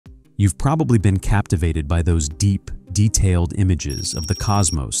You've probably been captivated by those deep, detailed images of the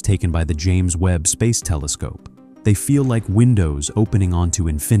cosmos taken by the James Webb Space Telescope. They feel like windows opening onto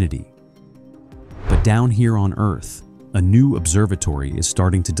infinity. But down here on Earth, a new observatory is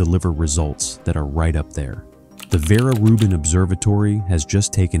starting to deliver results that are right up there. The Vera Rubin Observatory has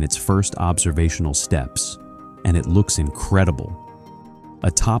just taken its first observational steps, and it looks incredible.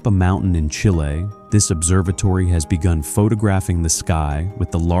 Atop a mountain in Chile, this observatory has begun photographing the sky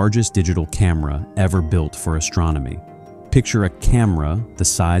with the largest digital camera ever built for astronomy. Picture a camera the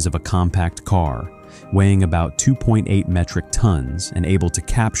size of a compact car, weighing about 2.8 metric tons and able to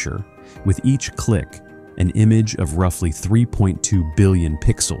capture, with each click, an image of roughly 3.2 billion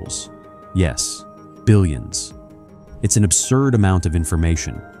pixels. Yes, billions. It's an absurd amount of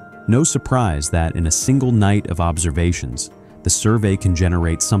information. No surprise that in a single night of observations, the survey can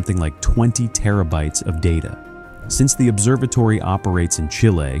generate something like 20 terabytes of data. Since the observatory operates in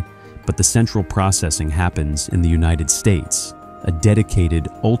Chile, but the central processing happens in the United States, a dedicated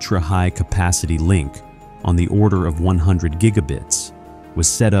ultra-high capacity link on the order of 100 gigabits was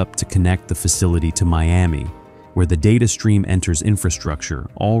set up to connect the facility to Miami, where the data stream enters infrastructure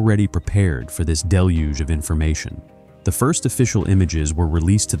already prepared for this deluge of information. The first official images were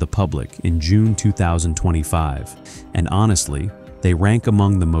released to the public in June 2025, and honestly, they rank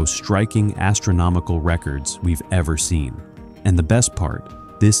among the most striking astronomical records we've ever seen. And the best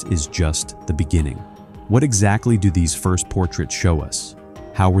part, this is just the beginning. What exactly do these first portraits show us?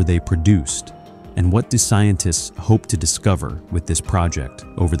 How were they produced? And what do scientists hope to discover with this project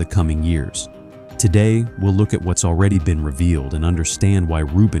over the coming years? Today, we'll look at what's already been revealed and understand why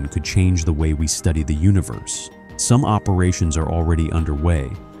Rubin could change the way we study the universe. Some operations are already underway,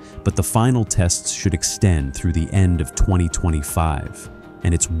 but the final tests should extend through the end of 2025.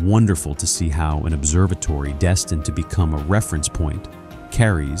 And it's wonderful to see how an observatory destined to become a reference point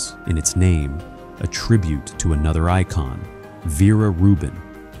carries, in its name, a tribute to another icon, Vera Rubin,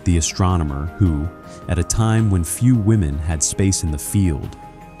 the astronomer who, at a time when few women had space in the field,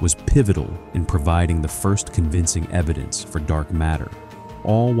 was pivotal in providing the first convincing evidence for dark matter,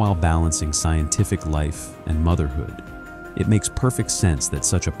 all while balancing scientific life and motherhood. It makes perfect sense that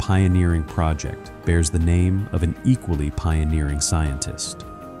such a pioneering project bears the name of an equally pioneering scientist.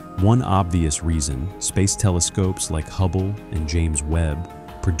 One obvious reason space telescopes like Hubble and James Webb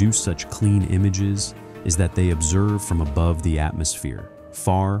produce such clean images is that they observe from above the atmosphere,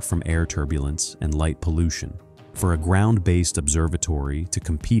 far from air turbulence and light pollution. For a ground-based observatory to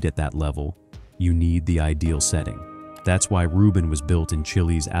compete at that level, you need the ideal setting. That's why Rubin was built in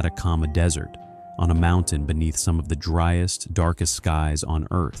Chile's Atacama Desert, on a mountain beneath some of the driest, darkest skies on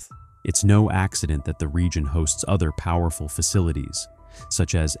Earth. It's no accident that the region hosts other powerful facilities,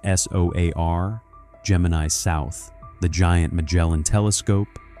 such as SOAR, Gemini South, the giant Magellan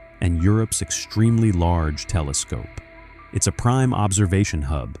Telescope, and Europe's extremely large telescope. It's a prime observation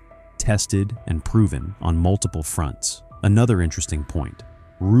hub, tested and proven on multiple fronts. Another interesting point,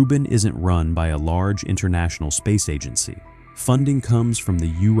 Rubin isn't run by a large international space agency. Funding comes from the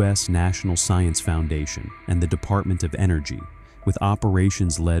U.S. National Science Foundation and the Department of Energy, with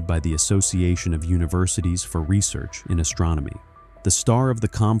operations led by the Association of Universities for Research in Astronomy. The star of the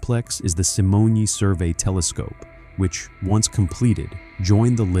complex is the Simony Survey Telescope, which, once completed,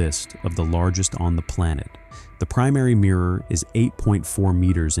 joined the list of the largest on the planet. The primary mirror is 8.4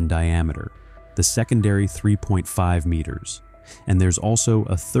 meters in diameter, the secondary 3.5 meters, and there's also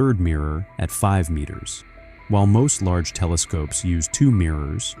a third mirror at 5 meters. While most large telescopes use 2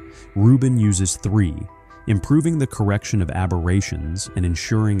 mirrors, Rubin uses 3, improving the correction of aberrations and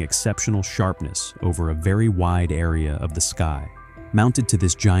ensuring exceptional sharpness over a very wide area of the sky. Mounted to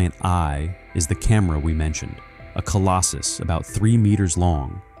this giant eye is the camera we mentioned, a colossus about 3 meters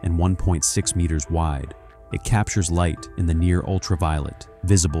long and 1.6 meters wide. It captures light in the near ultraviolet,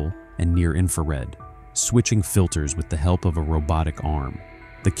 visible, and near infrared, switching filters with the help of a robotic arm.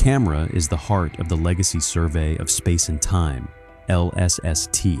 The camera is the heart of the Legacy Survey of Space and Time,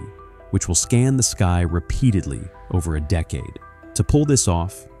 LSST, which will scan the sky repeatedly over a decade. To pull this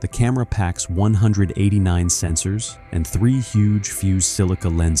off, the camera packs 189 sensors and 3 huge fused silica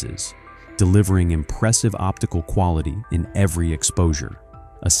lenses, delivering impressive optical quality in every exposure.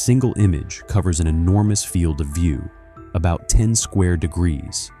 A single image covers an enormous field of view, about 10 square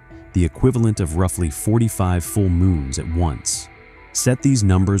degrees, the equivalent of roughly 45 full moons at once. Set these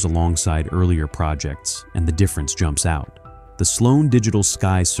numbers alongside earlier projects, and the difference jumps out. The Sloan Digital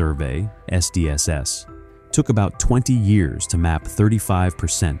Sky Survey, SDSS, took about 20 years to map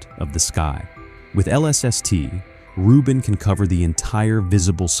 35% of the sky. With LSST, Rubin can cover the entire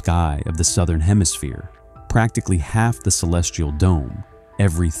visible sky of the southern hemisphere, practically half the celestial dome,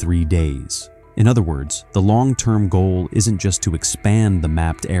 every 3 days. In other words, the long-term goal isn't just to expand the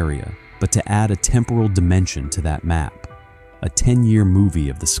mapped area, but to add a temporal dimension to that map. A 10-year movie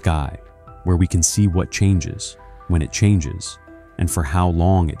of the sky, where we can see what changes, when it changes, and for how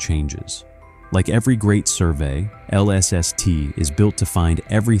long it changes. Like every great survey, LSST is built to find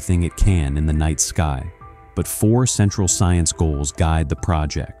everything it can in the night sky. But 4 central science goals guide the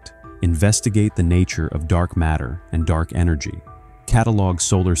project. Investigate the nature of dark matter and dark energy. Catalog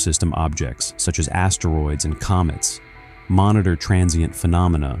solar system objects such as asteroids and comets. Monitor transient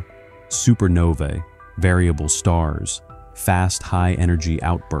phenomena, supernovae, variable stars, fast high-energy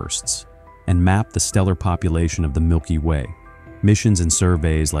outbursts, and map the stellar population of the Milky Way. Missions and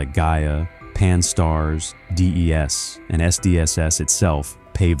surveys like Gaia, Pan-STARRS, DES, and SDSS itself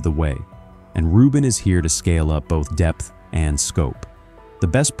pave the way. And Rubin is here to scale up both depth and scope. The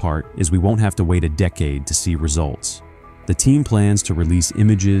best part is we won't have to wait a decade to see results. The team plans to release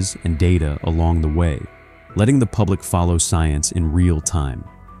images and data along the way, letting the public follow science in real time.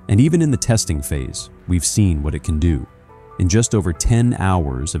 And even in the testing phase, we've seen what it can do. In just over 10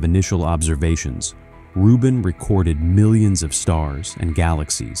 hours of initial observations, Rubin recorded millions of stars and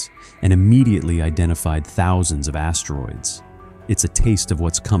galaxies and immediately identified thousands of asteroids. It's a taste of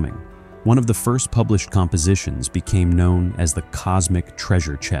what's coming. One of the first published compositions became known as the Cosmic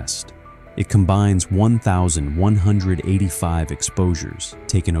Treasure Chest. It combines 1,185 exposures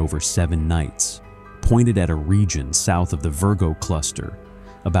taken over 7 nights, pointed at a region south of the Virgo cluster,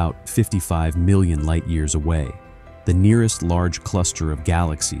 about 55 million light-years away, the nearest large cluster of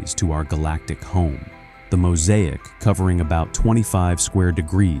galaxies to our galactic home. The mosaic, covering about 25 square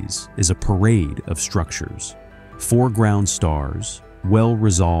degrees, is a parade of structures. Foreground stars,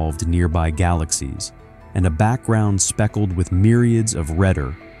 well-resolved nearby galaxies, and a background speckled with myriads of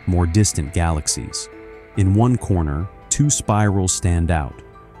redder, more distant galaxies. In one corner, 2 spirals stand out,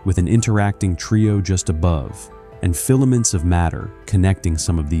 with an interacting trio just above, and filaments of matter connecting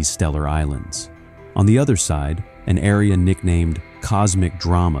some of these stellar islands. On the other side, an area nicknamed Cosmic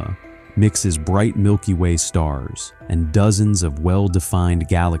Drama mixes bright Milky Way stars and dozens of well-defined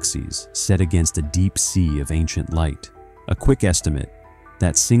galaxies set against a deep sea of ancient light. A quick estimate,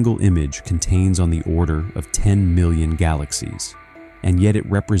 that single image contains on the order of 10 million galaxies, and yet it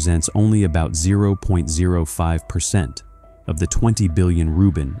represents only about 0.05% of the 20 billion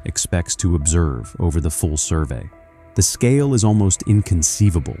Rubin expects to observe over the full survey. The scale is almost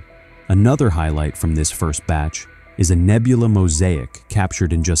inconceivable. Another highlight from this first batch is a nebula mosaic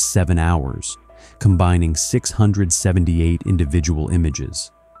captured in just 7 hours, combining 678 individual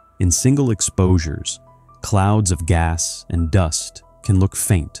images. In single exposures, clouds of gas and dust can look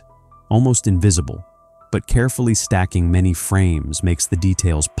faint, almost invisible, but carefully stacking many frames makes the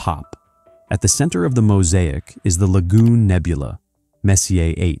details pop. At the center of the mosaic is the Lagoon Nebula,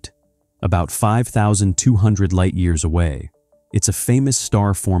 Messier 8, about 5,200 light-years away. It's a famous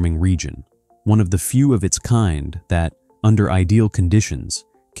star-forming region, one of the few of its kind that, under ideal conditions,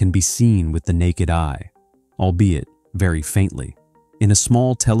 can be seen with the naked eye, albeit very faintly. In a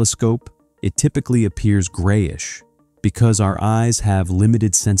small telescope, it typically appears grayish because our eyes have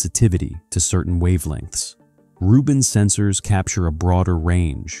limited sensitivity to certain wavelengths. Rubin's sensors capture a broader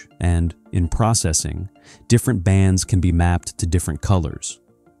range, and, in processing, different bands can be mapped to different colors.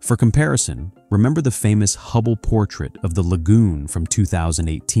 For comparison, remember the famous Hubble portrait of the lagoon from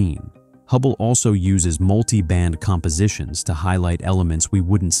 2018. Hubble also uses multi-band compositions to highlight elements we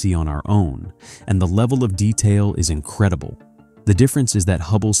wouldn't see on our own, and the level of detail is incredible. The difference is that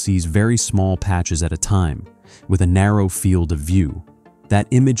Hubble sees very small patches at a time, with a narrow field of view. That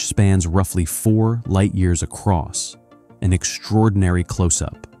image spans roughly 4 light-years across, an extraordinary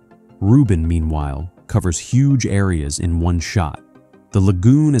close-up. Rubin, meanwhile, covers huge areas in one shot. The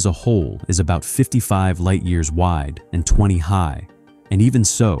lagoon as a whole is about 55 light-years wide and 20 high, and even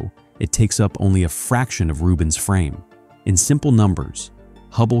so, it takes up only a fraction of Rubin's frame. In simple numbers,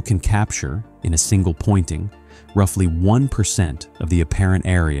 Hubble can capture, in a single pointing, roughly 1% of the apparent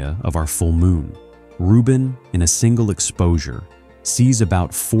area of our full moon. Rubin, in a single exposure, sees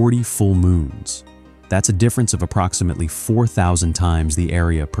about 40 full moons. That's a difference of approximately 4,000 times the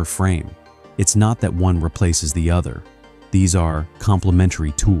area per frame. It's not that one replaces the other. These are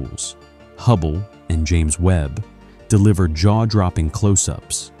complementary tools. Hubble and James Webb deliver jaw-dropping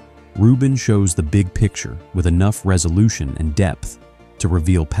close-ups. Rubin shows the big picture with enough resolution and depth to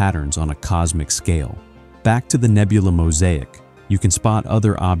reveal patterns on a cosmic scale. Back to the nebula mosaic, you can spot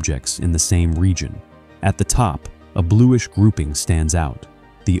other objects in the same region. At the top, a bluish grouping stands out,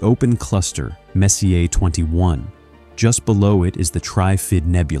 the open cluster Messier 21. Just below it is the Trifid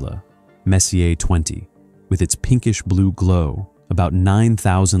Nebula, Messier 20, with its pinkish blue glow about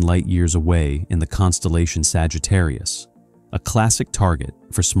 9,000 light-years away in the constellation Sagittarius, a classic target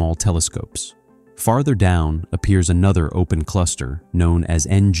for small telescopes. Farther down appears another open cluster known as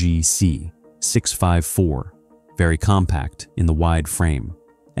NGC 654, very compact in the wide frame,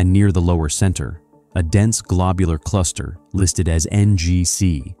 and near the lower center, a dense globular cluster listed as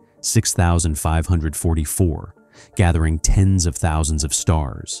NGC 6544, gathering tens of thousands of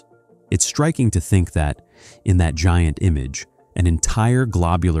stars. It's striking to think that, in that giant image, an entire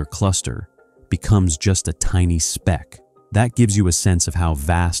globular cluster becomes just a tiny speck. That gives you a sense of how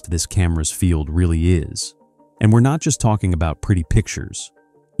vast this camera's field really is. And we're not just talking about pretty pictures.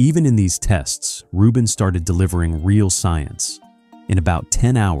 Even in these tests, Rubin started delivering real science. In about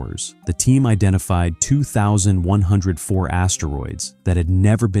 10 hours, the team identified 2,104 asteroids that had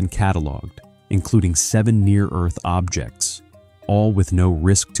never been cataloged, including 7 near-Earth objects, all with no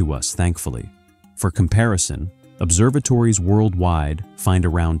risk to us, thankfully. For comparison, observatories worldwide find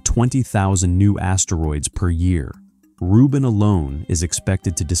around 20,000 new asteroids per year. Rubin alone is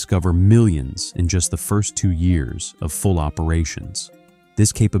expected to discover millions in just the first 2 years of full operations.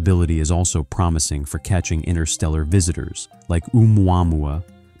 This capability is also promising for catching interstellar visitors like Oumuamua,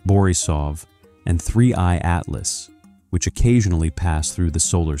 Borisov, and 3I Atlas, which occasionally pass through the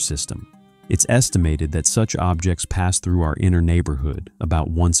solar system. It's estimated that such objects pass through our inner neighborhood about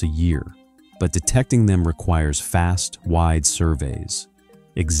once a year, but detecting them requires fast, wide surveys.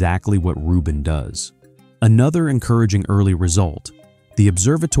 Exactly what Rubin does. Another encouraging early result: the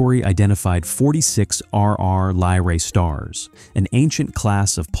observatory identified 46 RR Lyrae stars, an ancient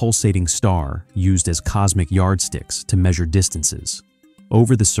class of pulsating star used as cosmic yardsticks to measure distances.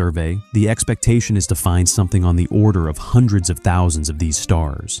 Over the survey, the expectation is to find something on the order of hundreds of thousands of these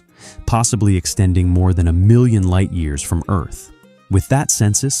stars, possibly extending more than 1 million light-years from Earth. With that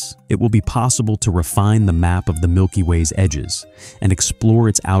census, it will be possible to refine the map of the Milky Way's edges and explore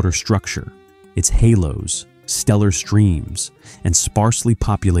its outer structure, its halos, stellar streams, and sparsely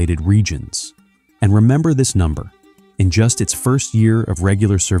populated regions. And remember this number: in just its first year of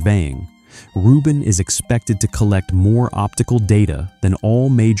regular surveying, Rubin is expected to collect more optical data than all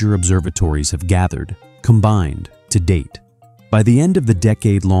major observatories have gathered, combined, to date. By the end of the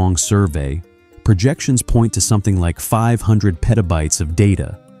decade-long survey, projections point to something like 500 petabytes of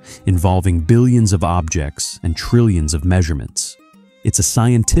data, involving billions of objects and trillions of measurements. It's a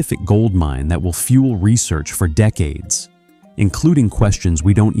scientific goldmine that will fuel research for decades, including questions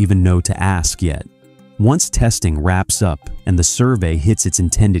we don't even know to ask yet. Once testing wraps up and the survey hits its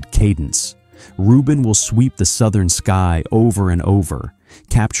intended cadence, Rubin will sweep the southern sky over and over,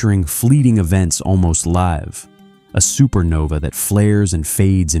 capturing fleeting events almost live. A supernova that flares and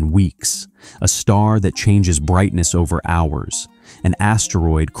fades in weeks, a star that changes brightness over hours, an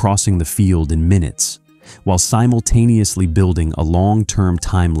asteroid crossing the field in minutes, while simultaneously building a long-term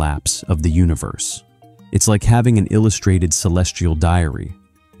time-lapse of the universe. It's like having an illustrated celestial diary,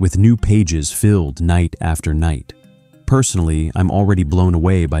 with new pages filled night after night. Personally, I'm already blown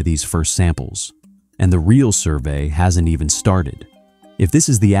away by these first samples, and the real survey hasn't even started. If this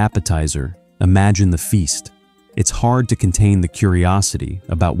is the appetizer, imagine the feast. It's hard to contain the curiosity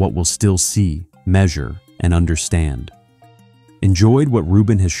about what we'll still see, measure, and understand. Enjoyed what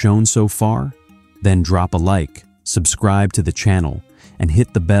Rubin has shown so far? Then drop a like, subscribe to the channel, and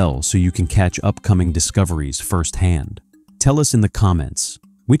hit the bell so you can catch upcoming discoveries firsthand. Tell us in the comments,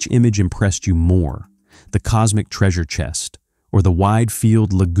 which image impressed you more, the cosmic treasure chest or the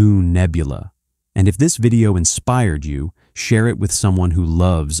wide-field lagoon nebula? And if this video inspired you, share it with someone who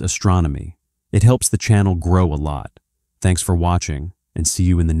loves astronomy. It helps the channel grow a lot. Thanks for watching, and see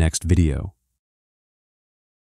you in the next video.